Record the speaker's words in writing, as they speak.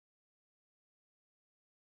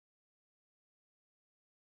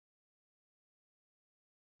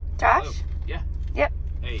Josh? Hello. Yeah. Yep.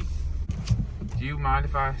 Hey. Do you mind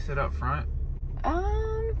if I sit up front?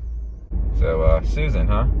 So, Susan,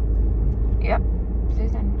 huh? Yep.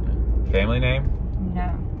 Susan. Family name?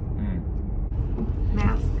 No.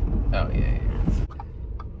 Mask. Oh, yeah.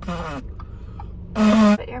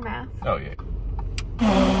 Put your mask. Oh, yeah.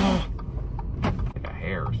 Like a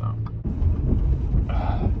hair or something.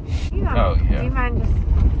 You don't, Oh, yeah. Do you mind just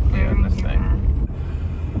Yeah, wearing this your thing. mask?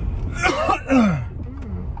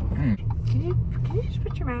 Can you just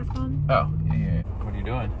put your mask on? Oh, yeah. What are you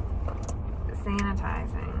doing?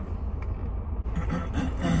 Sanitizing.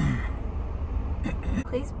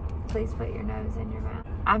 Please put your nose in your mouth.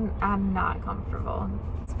 I'm not comfortable.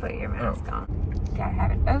 Just put your mask on. You gotta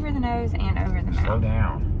have it over the nose and over the mouth. Slow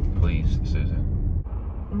down, please, Susan.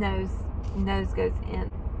 Nose goes in.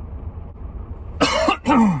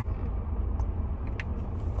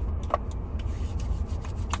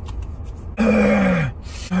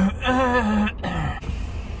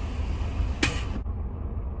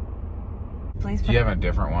 Please put Do you have a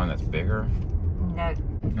different one that's bigger? No.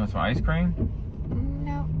 You want some ice cream?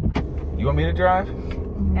 No. You want me to drive?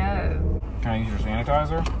 No. Can I use your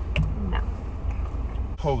sanitizer? No.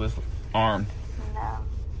 Hold this arm. No.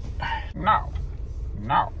 No.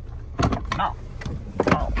 No. No.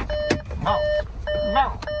 No. No.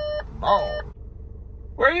 No. No.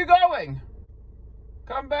 Where are you going?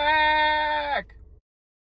 Come back!